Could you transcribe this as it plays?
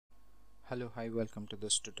Hello, hi, welcome to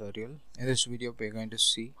this tutorial. In this video we are going to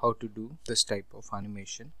see how to do this type of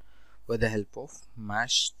animation with the help of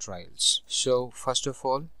mesh trials. So first of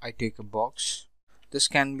all, I take a box. This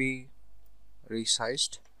can be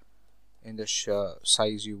resized in the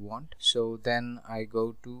size you want. So then I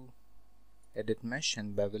go to edit mesh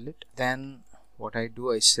and bevel it. Then what I do,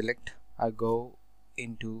 I go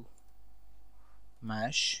into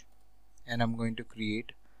mesh and I'm going to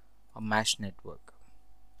create a mesh network.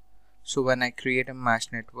 So when I create a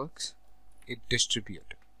mesh networks, it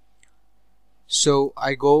distribute. So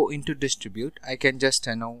I go into distribute. I can just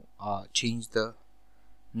change the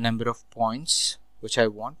number of points which I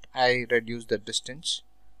want. I reduce the distance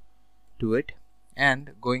to it,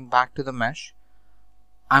 and going back to the mesh,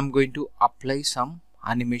 I'm going to apply some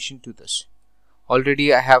animation to this.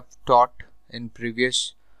 Already I have taught in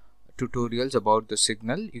previous tutorials about the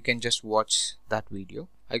signal. You can just watch that video.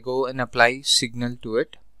 I go and apply signal to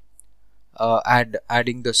it.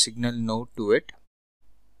 Adding the signal node to it.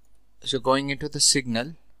 So going into the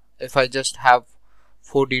signal, if I just have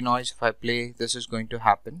 4D noise, if I play, this is going to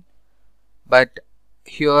happen. But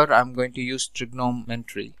here I'm going to use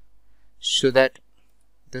trigonometry so that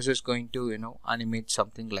this is going to animate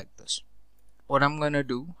something like this. What I'm going to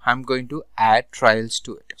do, I'm going to add trials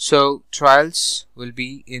to it. So trials will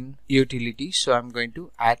be in utility, so I'm going to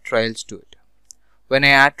add trials to it. When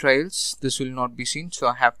I add trials, this will not be seen, so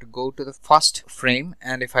I have to go to the first frame,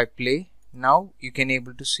 and if I play, now you can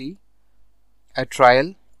able to see a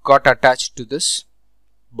trial got attached to this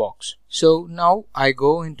box. So now I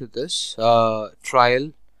go into this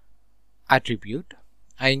trial attribute.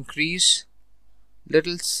 I increase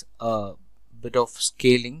little bit of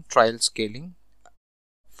scaling, trial scaling.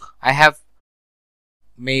 I have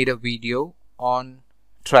made a video on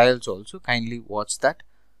trials also, kindly watch that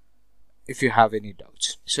if you have any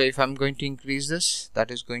doubts. So if I'm going to increase this,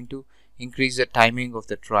 that is going to increase the timing of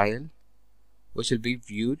the trial which will be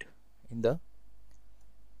viewed in the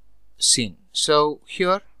scene. So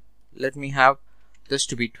here let me have this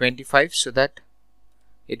to be 25 so that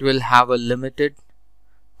it will have a limited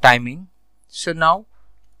timing. So now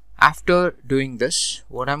after doing this,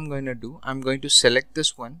 what I'm going to do, I'm going to select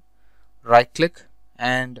this one, right click,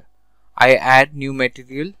 and I add new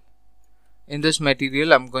material. In this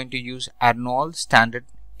material, I'm going to use Arnold standard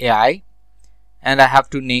AI, and I have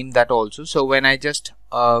to name that also. So when I just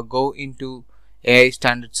go into AI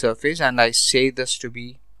standard surface and I say this to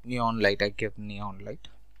be neon light, I give neon light,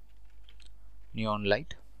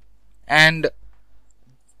 and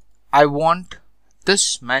I want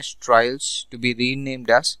this mesh trials to be renamed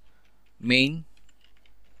as main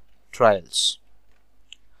trials,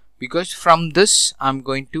 because from this I'm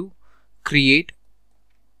going to create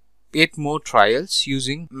 8 more trials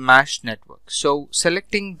using mesh network. So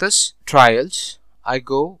selecting this trials, I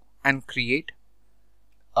go and create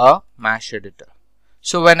a mesh editor.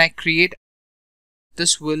 So when I create,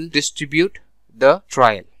 this will distribute the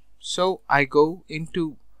trial. So I go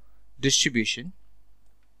into distribution.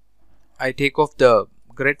 I take off the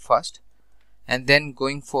grid first and then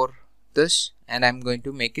going for this, and I'm going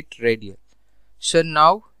to make it radial. So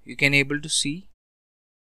now you can able to see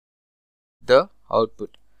the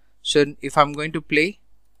output. So if I'm going to play,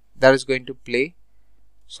 that is going to play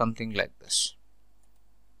something like this.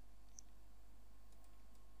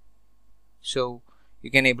 So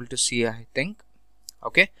you can able to see, I think.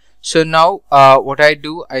 Okay. So now what I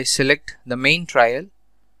do, I select the main trial.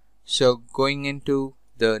 So going into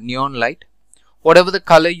the neon light, whatever the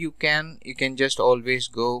color you can just always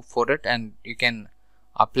go for it and you can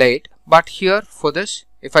apply it. But here for this,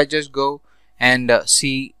 if I just go and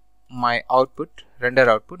see my output, render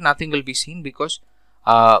output, nothing will be seen because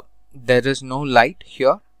there is no light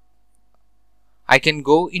here. I can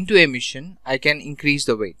go into emission, I can increase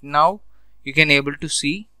the weight. Now you can able to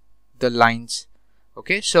see the lines.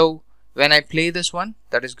 Okay, so when I play this one,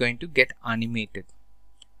 that is going to get animated.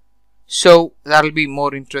 So that will be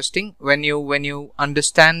more interesting when you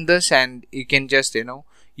understand this, and you can just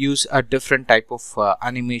use a different type of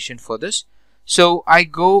animation for this. So I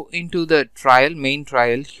go into the trial, main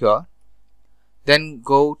trial here, then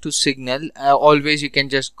go to signal. Always you can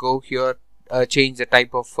just go here, change the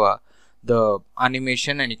type of the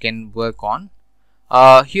animation, and you can work on.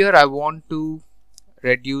 Here I want to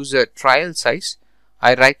reduce the trial size.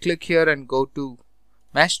 I right click here and go to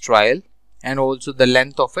mesh trial and also the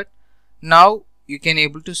length of it. Now you can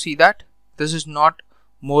able to see that this is not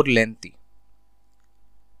more lengthy.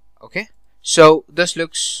 Okay, so this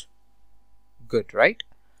looks good, right?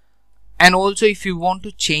 And also if you want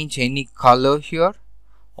to change any color here,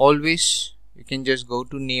 always you can just go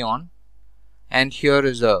to neon, and here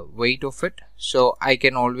is a weight of it. So I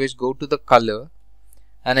can always go to the color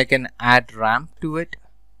and I can add ramp to it.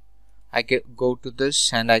 I can go to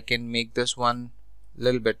this and I can make this one a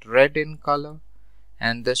little bit red in color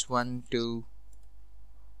and this one to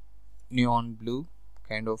neon blue,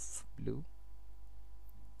 kind of blue.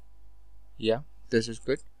 Yeah, this is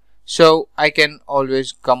good. So I can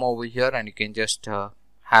always come over here and you can just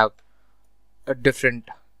have a different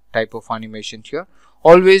type of animation here.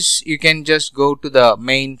 Always you can just go to the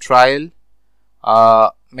main trials,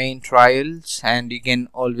 and you can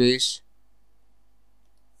always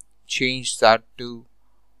change that to,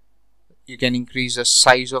 you can increase the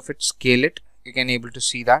size of it, scale it. You can able to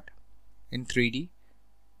see that in 3D.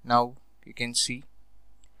 Now you can see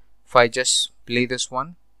if I just play this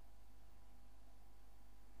one.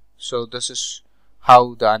 So this is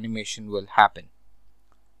how the animation will happen.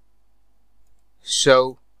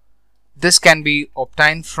 So this can be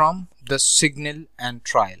obtained from the signal and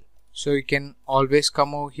trial. So you can always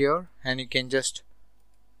come over here and you can just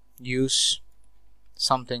use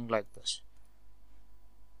something like this.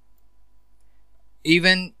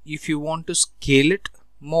 Even if you want to scale it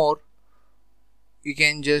more, you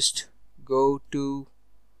can just go to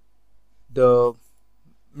the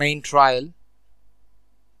main trial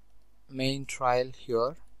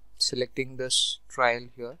here, selecting this trial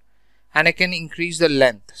here, and I can increase the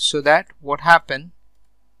length, so that what happen,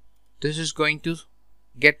 this is going to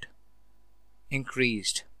get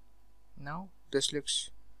increased. Now this looks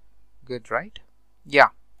good, right? Yeah,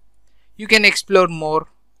 you can explore more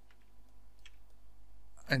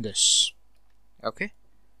in this. Okay,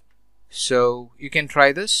 so you can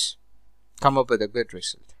try this, come up with a good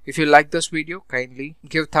result. If you like this video, kindly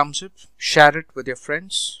give thumbs up, share it with your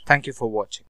friends. Thank you for watching.